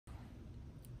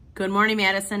Good morning,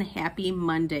 Madison. Happy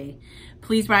Monday.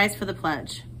 Please rise for the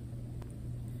pledge.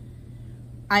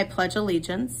 I pledge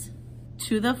allegiance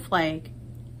to the flag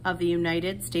of the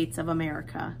United States of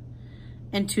America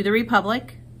and to the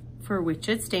republic for which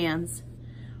it stands,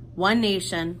 one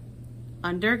nation,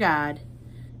 under God,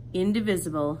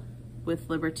 indivisible,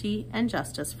 with liberty and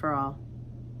justice for all.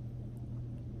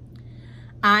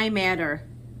 I matter.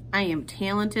 I am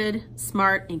talented,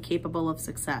 smart, and capable of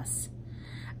success.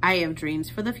 I have dreams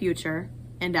for the future,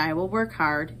 and I will work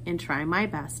hard and try my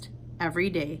best every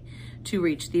day to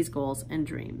reach these goals and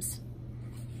dreams.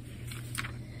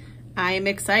 I am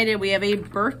excited. We have a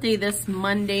birthday this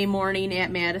Monday morning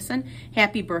at Madison.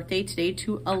 Happy birthday today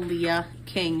to Aaliyah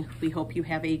King. We hope you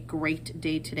have a great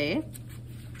day today.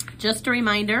 Just a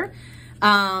reminder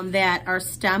that our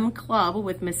STEM club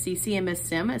with Miss Cece and Miss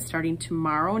Sim is starting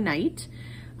tomorrow night.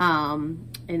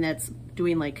 And that's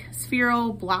doing like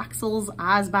Sphero, Bloxels,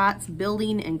 Ozbots,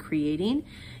 building and creating.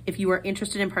 If you are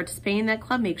interested in participating in that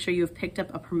club, make sure you have picked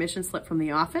up a permission slip from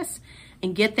the office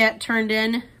and get that turned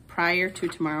in prior to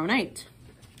tomorrow night.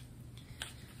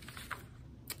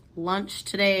 Lunch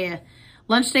today.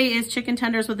 Lunch day is chicken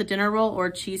tenders with a dinner roll or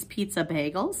cheese pizza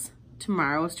bagels.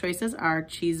 Tomorrow's choices are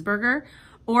cheeseburger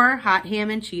or hot ham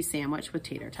and cheese sandwich with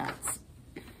tater tots.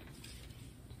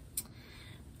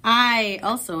 I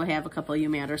also have a couple of You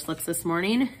Matter slips this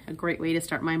morning. A great way to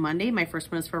start my Monday. My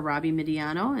first one is for Robbie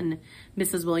Mediano in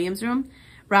Mrs. Williams' room.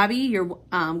 Robbie, your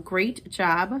great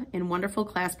job and wonderful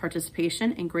class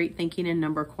participation and great thinking in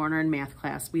number corner and math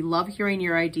class. We love hearing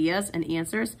your ideas and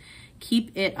answers.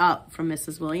 Keep it up, from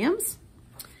Mrs. Williams.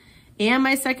 And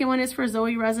my second one is for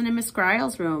Zoe Resin in Miss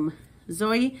Griles' room.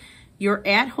 Zoe, your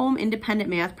at-home independent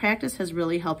math practice has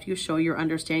really helped you show your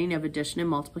understanding of addition and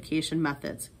multiplication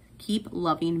methods. Keep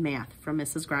loving math, from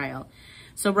Mrs. Grile.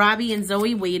 So Robbie and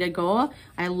Zoe, way to go.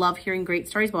 I love hearing great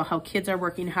stories about how kids are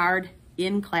working hard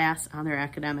in class on their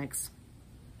academics.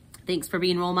 Thanks for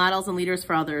being role models and leaders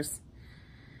for others.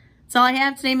 That's all I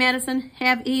have today, Madison.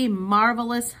 Have a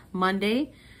marvelous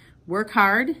Monday. Work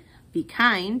hard, be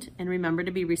kind, and remember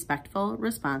to be respectful,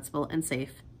 responsible, and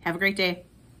safe. Have a great day.